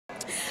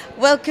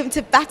Welcome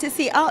to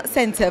Battersea Arts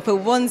Centre for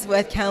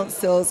Wandsworth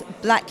Council's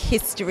Black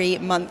History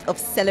Month of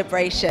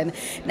celebration.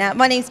 Now,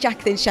 my name's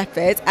Jacqueline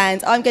Shepherd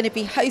and I'm going to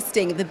be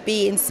hosting the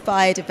Be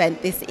Inspired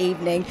event this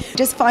evening,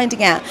 just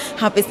finding out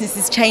how business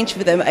has changed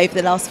for them over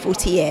the last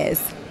 40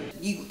 years.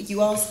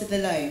 You asked for the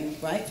loan,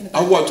 right? From the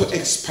I want to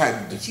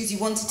expand. Because you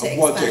wanted to expand. I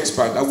want to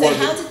expand.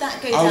 How did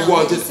that go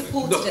down? You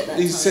supported it at that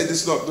he time? said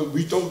it's not.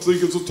 We don't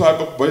think it's a type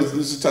of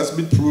business that has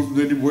been proven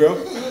anywhere,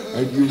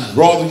 and you're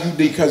rather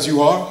unique as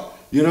you are.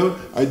 You know,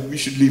 and we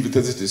should leave it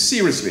as it is.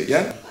 Seriously,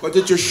 yeah. But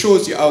it just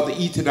shows you how the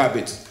eating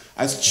habit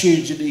has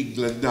changed in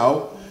England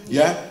now.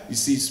 Yeah, you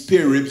see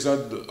spare ribs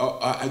and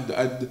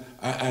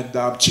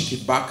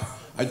chicken back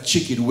and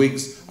chicken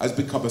wings has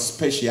become a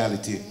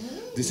speciality.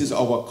 This is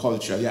our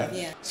culture,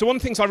 yeah. So one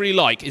of the things I really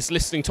like is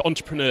listening to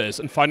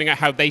entrepreneurs and finding out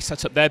how they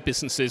set up their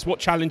businesses, what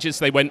challenges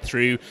they went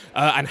through,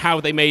 and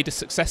how they made a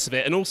success of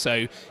it, and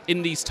also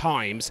in these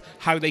times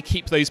how they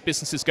keep those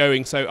businesses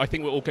going. So I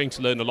think we're all going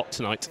to learn a lot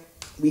tonight.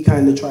 We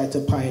kind of tried to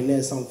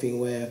pioneer something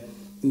where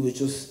we were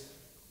just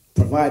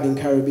providing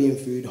Caribbean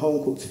food,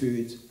 home-cooked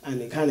food,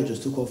 and it kind of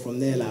just took off from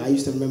there. Like, I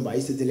used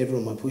to deliver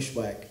on my push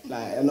bike.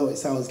 Like, I know it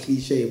sounds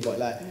cliche, but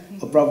like,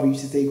 my brother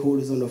used to take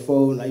orders on the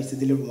phone, I used to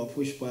deliver my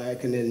push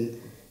bike, and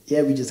then,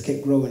 yeah, we just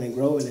kept growing and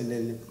growing, and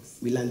then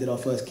we landed our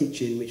first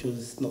kitchen, which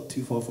was not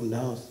too far from the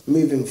house.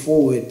 Moving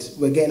forward,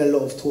 we're getting a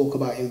lot of talk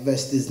about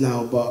investors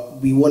now, but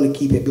we want to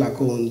keep it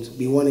black-owned.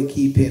 We want to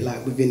keep it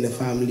like within the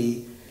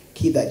family,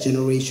 keep that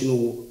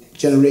generational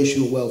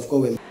wealth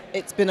going.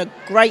 It's been a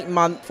great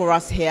month for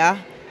us here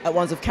at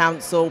Wandsworth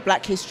Council.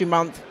 Black History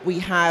Month, we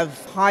have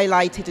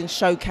highlighted and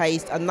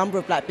showcased a number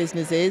of black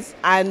businesses,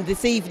 and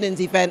this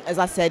evening's event, as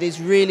I said,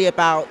 is really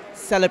about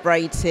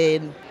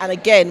celebrating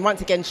and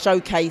once again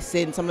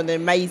showcasing some of the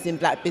amazing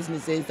black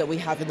businesses that we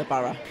have in the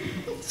borough.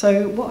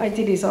 So what I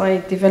did is I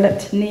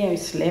developed Neo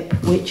Slip,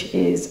 which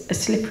is a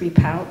slippery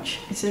pouch.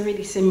 It's a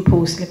really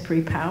simple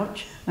slippery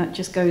pouch that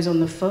just goes on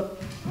the foot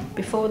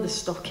before the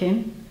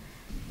stocking.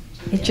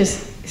 It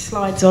just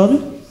slides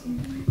on,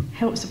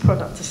 helps the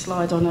product to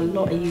slide on a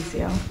lot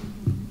easier.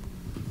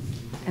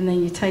 And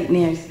then you take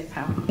Neo Slip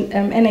out.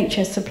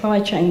 NHS supply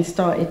chain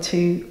started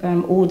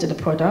to order the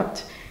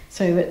product.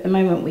 So at the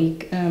moment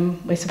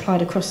we're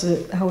supplied across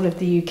the whole of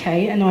the UK,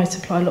 and I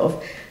supply a lot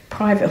of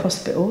private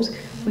hospitals.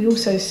 We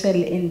also sell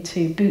it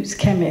into Boots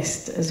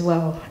Chemist as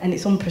well, and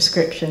it's on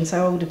prescription,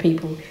 so older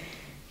people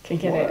can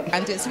get it.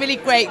 And it's really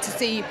great to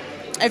see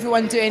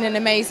everyone doing an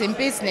amazing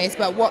business,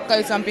 but what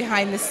goes on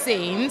behind the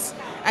scenes,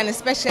 and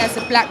especially as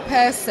a black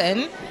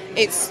person,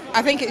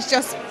 I think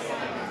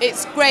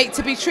it's great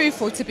to be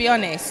truthful, to be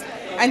honest,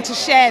 and to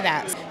share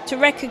that. To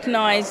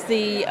recognise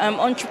the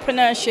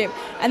entrepreneurship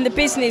and the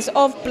business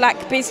of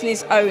black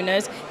business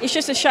owners. It's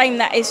just a shame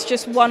that it's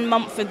just 1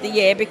 month of the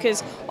year,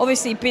 because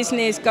obviously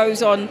business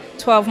goes on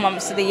 12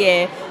 months of the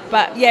year.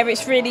 But yeah,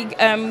 it's really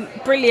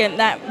brilliant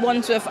that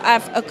Wandsworth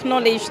have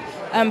acknowledged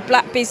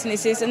black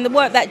businesses, and the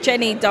work that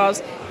Jenny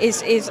does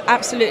is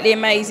absolutely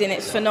amazing.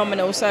 It's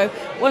phenomenal. So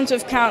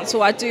Wandsworth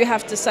Council, I do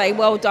have to say,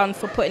 well done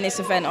for putting this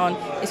event on.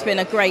 It's been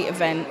a great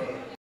event.